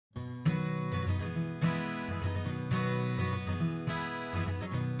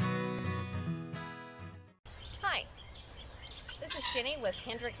Jenny with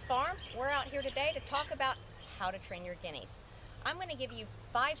Hendricks Farms. We're out here today to talk about how to train your guineas. I'm going to give you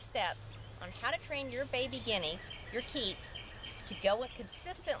 5 steps on how to train your baby guineas, your Keats, to go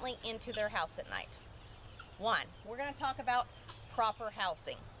consistently into their house at night. 1, we're going to talk about proper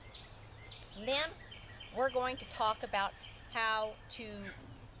housing. Then we're going to talk about how to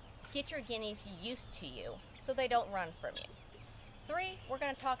get your guineas used to you so they don't run from you. 3, we're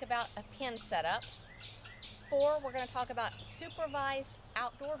going to talk about a pen setup. 4, we're going to talk about supervised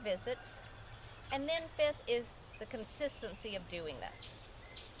outdoor visits. And then 5th is the consistency of doing this.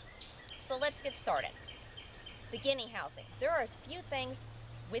 So let's get started. The guinea housing. There are a few things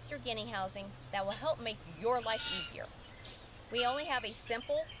with your guinea housing that will help make your life easier. We only have a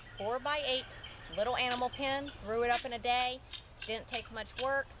simple 4x8 little animal pen, threw it up in a day, didn't take much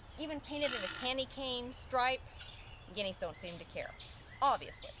work, even painted it a candy cane stripe. Guineas don't seem to care,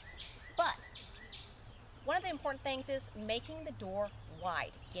 obviously. But one of the important things is making the door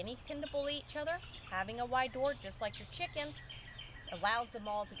wide. Guineas tend to bully each other. Having a wide door, just like your chickens, allows them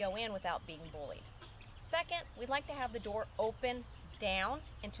all to go in without being bullied. Second, we'd like to have the door open down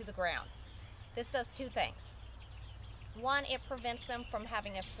into the ground. This does 2 things. 1, it prevents them from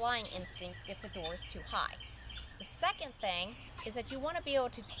having a flying instinct if the door is too high. The second thing is that you want to be able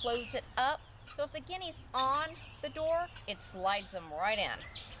to close it up, so if the guinea's on the door, it slides them right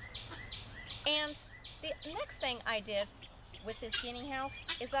in. And the next thing I did with this guinea house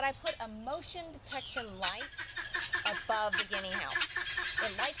is that I put a motion detection light above the guinea house.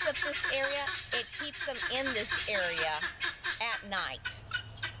 It lights up this area, it keeps them in this area at night.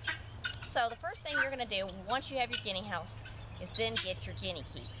 So the first thing you're going to do once you have your guinea house is then get your Guinea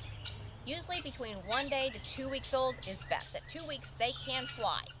Keets. Usually between 1 day to 2 weeks old is best. At 2 weeks they can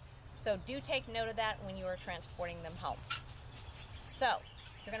fly. So do take note of that when you are transporting them home. So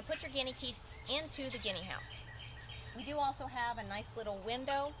you're going to put your Guinea Keets into the guinea house. We do also have a nice little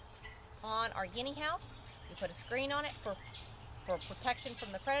window on our guinea house. We put a screen on it for protection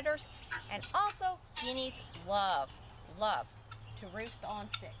from the predators. And also, guineas love to roost on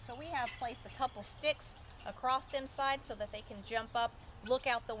sticks. So we have placed a couple sticks across inside so that they can jump up, look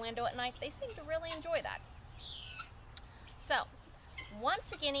out the window at night. They seem to really enjoy that. So once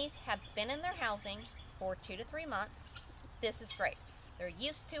the guineas have been in their housing for 2 to 3 months, this is great. They're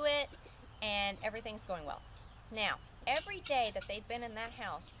used to it and everything's going well. Now, every day that they've been in that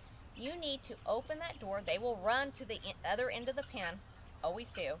house, you need to open that door. They will run to the other end of the pen,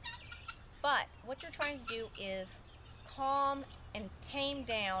 always do. But what you're trying to do is calm and tame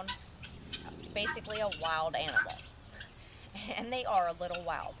down basically a wild animal. And they are a little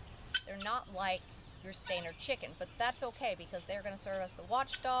wild. They're not like your standard chicken, but that's okay because they're going to serve as the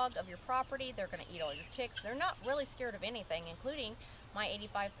watchdog of your property. They're going to eat all your ticks. They're not really scared of anything, including my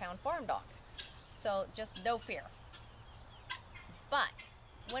 85-pound farm dog. So just no fear. But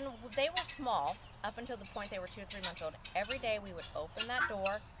when they were small, up until the point they were 2 to 3 months old, every day we would open that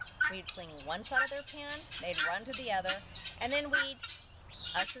door, we'd clean one side of their pen, they'd run to the other, and then we'd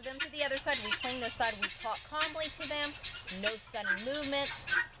usher them to the other side. We'd clean this side, we'd talk calmly to them, no sudden movements,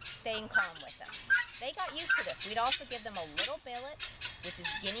 staying calm with them. They got used to this. We'd also give them a little billet, which is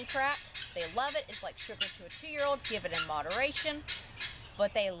guinea crack. They love it. It's like sugar to a 2-year-old. Give it in moderation,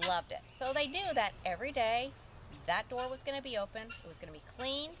 but they loved it. So they knew that every day that door was going to be open, it was going to be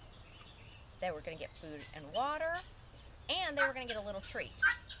cleaned, they were going to get food and water, and they were going to get a little treat.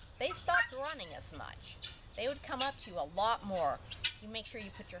 They stopped running as much. They would come up to you a lot more. You make sure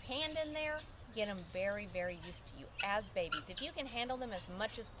you put your hand in there, get them very, very used to you as babies. If you can handle them as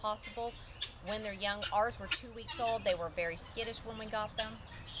much as possible when they're young. Ours were 2 weeks old. They were very skittish when we got them.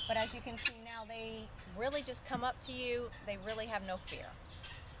 But as you can see now, they really just come up to you. They really have no fear.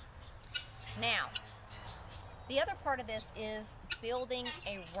 Now, the other part of this is building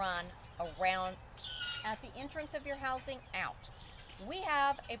a run around at the entrance of your housing out. We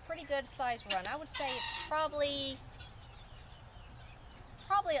have a pretty good size run. I would say it's probably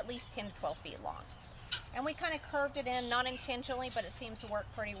at least 10 to 12 feet long. And we kind of curved it in, not intentionally, but it seems to work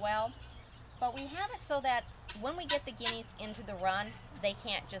pretty well. But we have it so that when we get the guineas into the run, they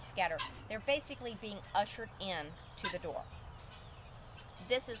can't just scatter. They're basically being ushered in to the door.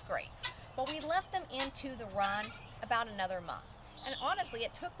 This is great. But we left them into the run about another month. And honestly,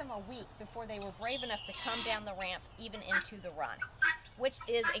 it took them a week before they were brave enough to come down the ramp even into the run, which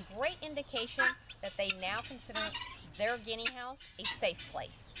is a great indication that they now consider their guinea house a safe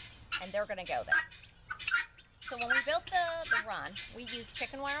place, and they're going to go there. So when we built the run, we used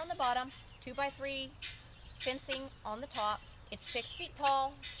chicken wire on the bottom, 2x3 fencing on the top. It's 6 feet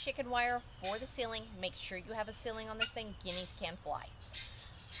tall, chicken wire for the ceiling. Make sure you have a ceiling on this thing. Guineas can fly.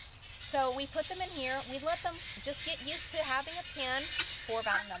 So we put them in here. We let them just get used to having a pen for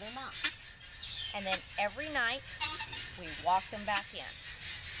about another month. And then every night, we walk them back in.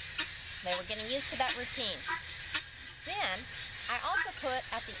 They were getting used to that routine. Then, I also put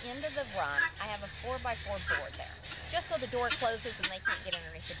at the end of the run, I have a 4x4 board there, just so the door closes and they can't get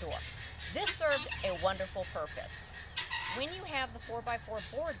underneath the door. This served a wonderful purpose. When you have the 4x4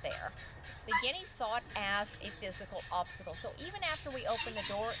 board there, the guineas saw it as a physical obstacle. So even after we opened the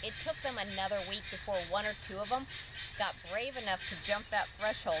door, it took them another week before one or two of them got brave enough to jump that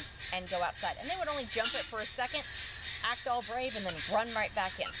threshold and go outside. And they would only jump it for a second, act all brave, and then run right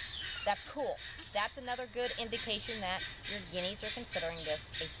back in. That's cool. That's another good indication that your guineas are considering this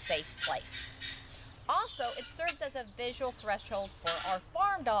a safe place. Also, it serves as a visual threshold for our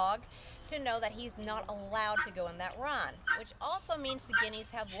farm dog to know that he's not allowed to go in that run, which also means the guineas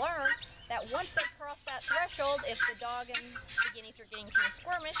have learned that once they cross that threshold, if the dog and the guineas are getting to a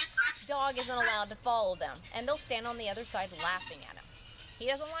skirmish, dog isn't allowed to follow them, and they'll stand on the other side laughing at him. He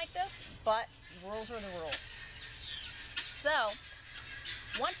doesn't like this, but rules are the rules. So,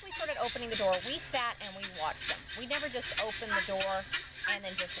 once we started opening the door, we sat and we watched them. We never just opened the door and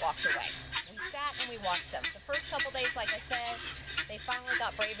then just walked away. We sat and we watched them. The first couple days, like I said, they finally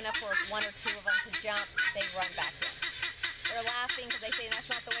got brave enough for one or two of them to jump. They run back in. They're laughing because they say that's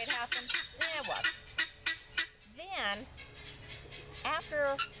not the way it happened. Yeah, it was. Then,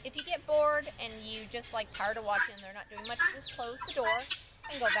 after, if you get bored and you just like tired of watching and they're not doing much, just close the door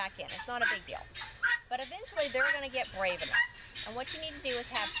and go back in. It's not a big deal. But eventually they're going to get brave enough. And what you need to do is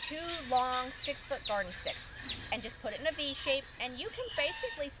have 2 long 6-foot garden sticks and just put it in a V shape, and you can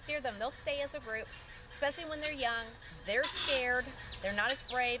basically steer them. They'll stay as a group, especially when they're young. They're scared. They're not as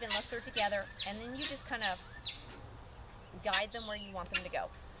brave unless they're together, and then you just kind of guide them where you want them to go.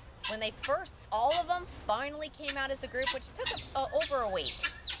 When they first, all of them finally came out as a group, which took over a week,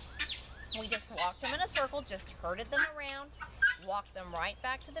 we just walked them in a circle, just herded them around, walked them right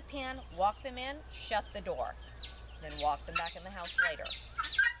back to the pen, walked them in, shut the door, then walk them back in the house later.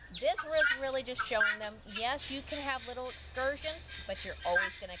 This was really just showing them, yes, you can have little excursions, but you're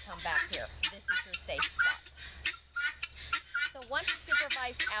always going to come back here. This is your safe spot. So once the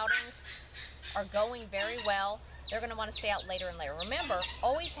supervised outings are going very well, they're going to want to stay out later and later. Remember,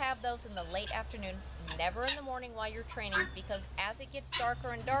 always have those in the late afternoon, never in the morning while you're training, because as it gets darker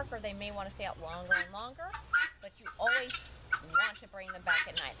and darker, they may want to stay out longer and longer, but you always want to bring them back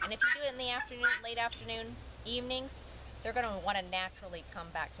at night. And if you do it in the afternoon, late afternoon, evenings, they're going to want to naturally come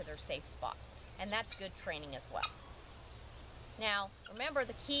back to their safe spot. And that's good training as well. Now, remember,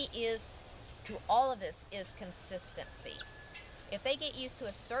 the key is to all of this is consistency. If they get used to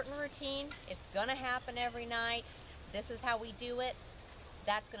a certain routine, it's going to happen every night. This is how we do it.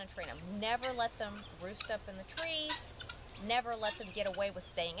 That's going to train them. Never let them roost up in the trees. Never let them get away with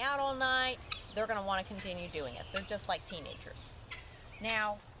staying out all night. They're going to want to continue doing it. They're just like teenagers.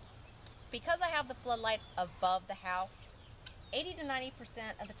 Now, because I have the floodlight above the house, 80 to 90%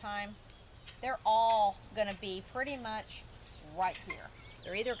 of the time, they're all going to be pretty much right here.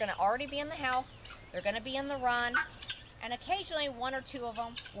 They're either going to already be in the house, they're going to be in the run, and occasionally 1 or 2 of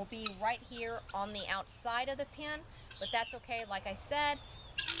them will be right here on the outside of the pen, but that's okay. Like I said,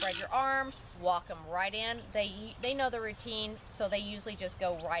 spread your arms, walk them right in. They know the routine, so they usually just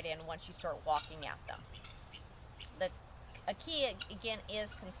go right in once you start walking at them. A key, again, is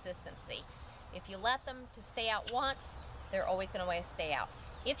consistency. If you let them to stay out once, they're always going to want to stay out.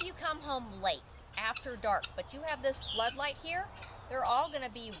 If you come home late, after dark, but you have this floodlight here, they're all going to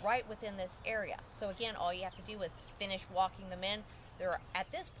be right within this area. So again, all you have to do is finish walking them in. They're at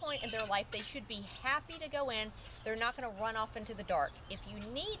this point in their life, they should be happy to go in. They're not going to run off into the dark. If you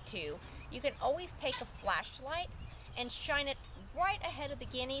need to, you can always take a flashlight and shine it right ahead of the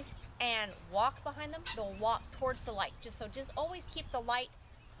guineas and walk behind them. They'll walk towards the light. Just always keep the light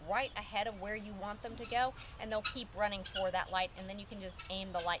right ahead of where you want them to go, and they'll keep running for that light, and then you can just aim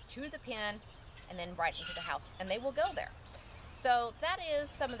the light to the pen and then right into the house, and they will go there. So that is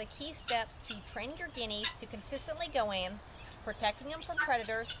some of the key steps to training your guineas to consistently go in, protecting them from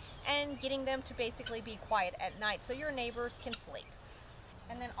predators, and getting them to basically be quiet at night so your neighbors can sleep.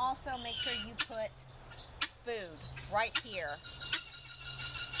 And then also make sure you put food right here,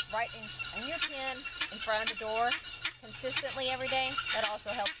 right in your pen in front of the door consistently every day. That also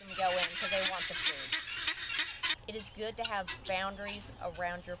helps them go in because they want the food. It is good to have boundaries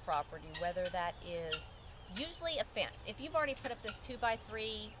around your property, whether that is usually a fence. If you've already put up this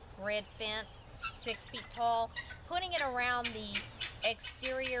 2x3 grid fence, 6 feet tall, putting it around the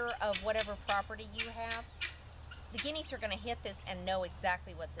exterior of whatever property you have, the guineas are going to hit this and know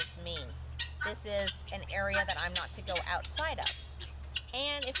exactly what this means. This is an area that I'm not to go outside of.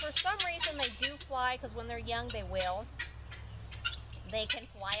 And if for some reason they do fly, because when they're young they will, they can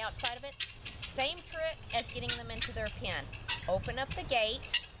fly outside of it. Same trick as getting them into their pen. Open up the gate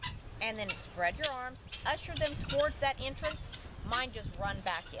and then spread your arms, usher them towards that entrance. Mine just run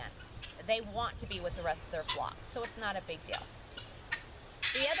back in. They want to be with the rest of their flock, so it's not a big deal.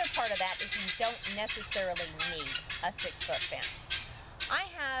 The other part of that is you don't necessarily need a 6-foot fence. I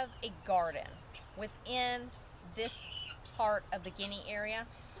have a garden within this part of the guinea area,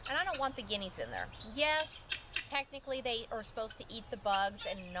 and I don't want the guineas in there. Yes, technically they are supposed to eat the bugs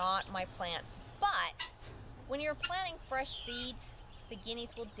and not my plants, but when you're planting fresh seeds, the guineas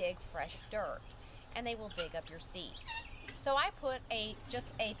will dig fresh dirt and they will dig up your seeds. So I put just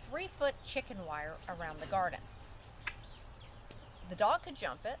a 3-foot chicken wire around the garden. The dog could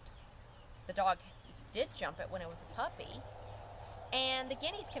jump it. The dog did jump it when it was a puppy, and the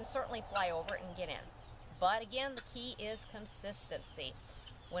guineas can certainly fly over it and get in. But again, the key is consistency.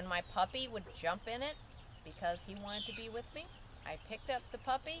 When my puppy would jump in it because he wanted to be with me, I picked up the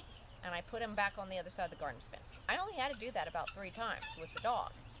puppy and I put him back on the other side of the garden fence. I only had to do that about 3 times with the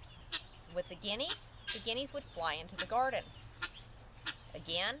dog. With the guineas would fly into the garden.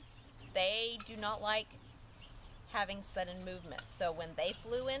 Again, they do not like having sudden movement. So when they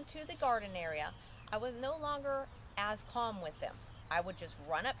flew into the garden area, I was no longer as calm with them. I would just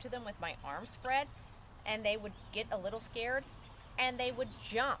run up to them with my arms spread, and they would get a little scared, and they would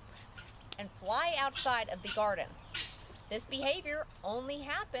jump and fly outside of the garden. This behavior only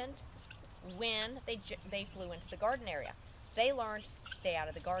happened when they flew into the garden area. They learned to stay out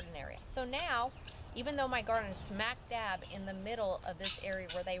of the garden area. So now, even though my garden is smack dab in the middle of this area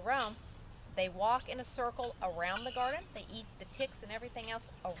where they roam, they walk in a circle around the garden. They eat the ticks and everything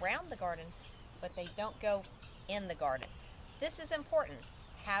else around the garden, but they don't go in the garden. This is important,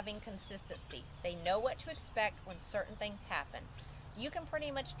 having consistency. They know what to expect when certain things happen. You can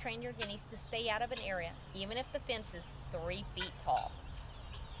pretty much train your guineas to stay out of an area, even if the fence is 3 feet tall.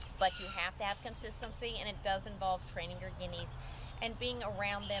 But you have to have consistency, and it does involve training your guineas and being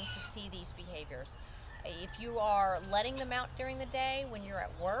around them to see these behaviors. If you are letting them out during the day when you're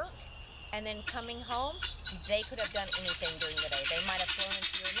at work and then coming home, they could have done anything during the day. They might have flown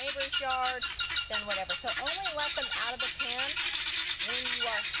into your neighbor's yard, then whatever. So only let them out of the pen when you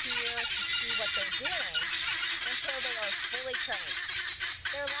are here to see what they're doing until they are fully trained.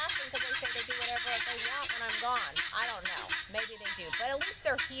 They're laughing because they say they do whatever they want when I'm gone. I don't know. Maybe they do. But at least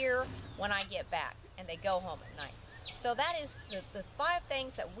they're here when I get back and they go home at night. So that is the 5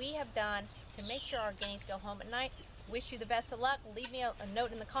 things that we have done to make sure our guineas go home at night. Wish you the best of luck. Leave me a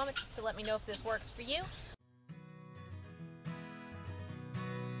note in the comments to let me know if this works for you.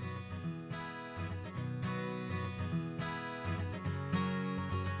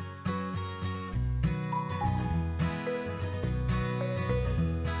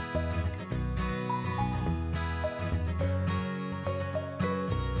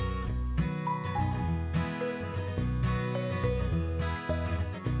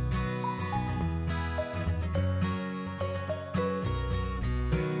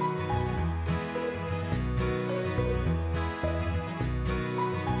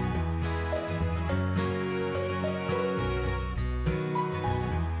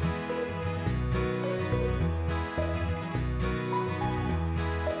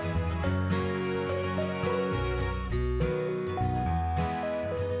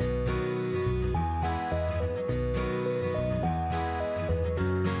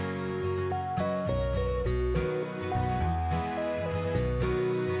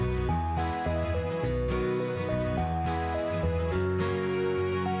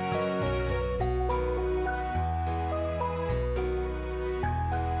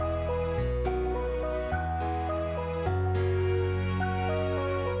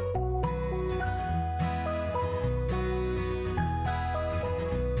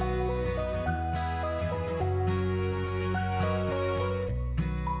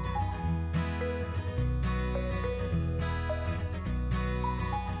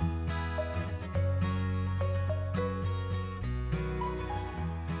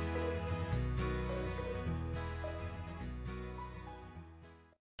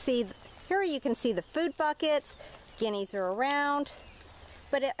 See, here you can see the food buckets. Guineas are around,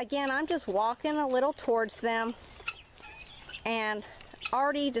 but again, I'm just walking a little towards them and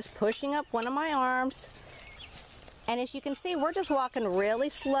already just pushing up one of my arms. And as you can see, we're just walking really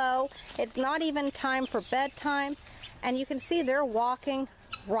slow. It's not even time for bedtime, and you can see they're walking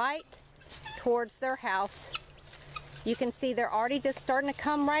right towards their house. You can see they're already just starting to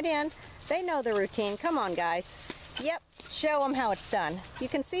come right in. They know the routine. Come on, guys. Yep, show them how it's done. You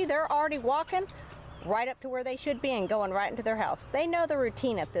can see they're already walking right up to where they should be and going right into their house. They know the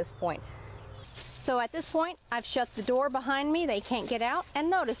routine at this point. So at this point, I've shut the door behind me. They can't get out. And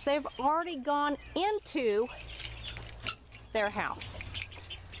notice they've already gone into their house.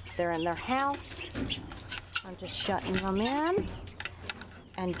 They're in their house. I'm just shutting them in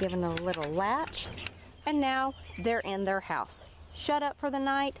and giving a little latch. And now they're in their house. Shut up for the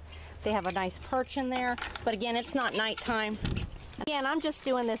night. They have a nice perch in there. But again, it's not nighttime. Again, I'm just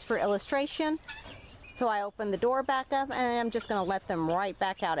doing this for illustration. So I open the door back up and I'm just going to let them right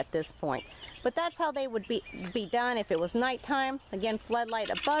back out at this point. But that's how they would be done if it was nighttime. Again,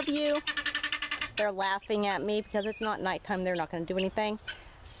 floodlight above you. They're laughing at me because it's not nighttime. They're not going to do anything.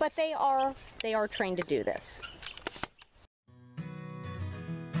 But they are trained to do this.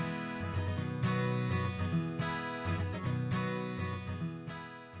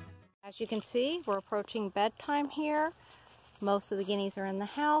 As you can see, we're approaching bedtime here. Most of the guineas are in the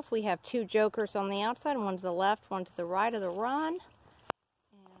house. We have 2 jokers on the outside, one to the left, one to the right of the run.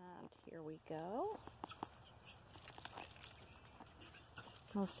 And here we go.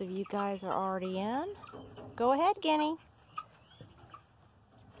 Most of you guys are already in. Go ahead, Guinea.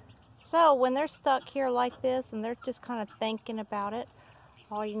 So when they're stuck here like this and they're just kind of thinking about it,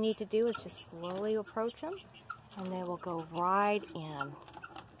 all you need to do is just slowly approach them and they will go right in.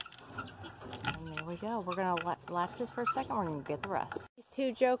 And there we go. We're going to latch this for a second. We're going to get the rest. These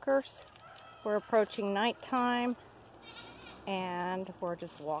 2 jokers, we're approaching nighttime and we're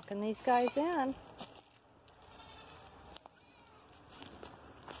just walking these guys in.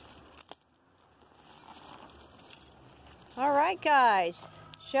 All right, guys.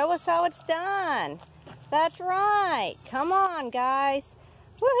 Show us how it's done. That's right. Come on, guys.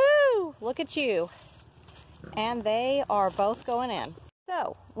 Woohoo! Look at you. And they are both going in.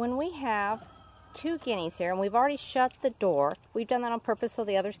 So, when we have 2 guineas here, and we've already shut the door, we've done that on purpose so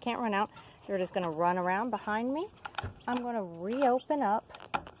the others can't run out. They're just going to run around behind me. I'm going to reopen up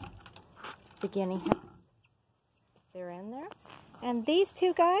the guinea house. They're in there. And these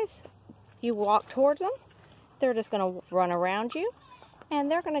 2 guys, you walk towards them. They're just going to run around you. And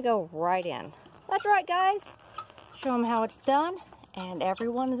they're going to go right in. That's right, guys. Show them how it's done. And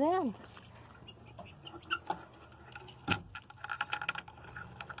everyone's in.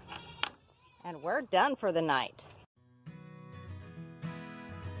 And we're done for the night.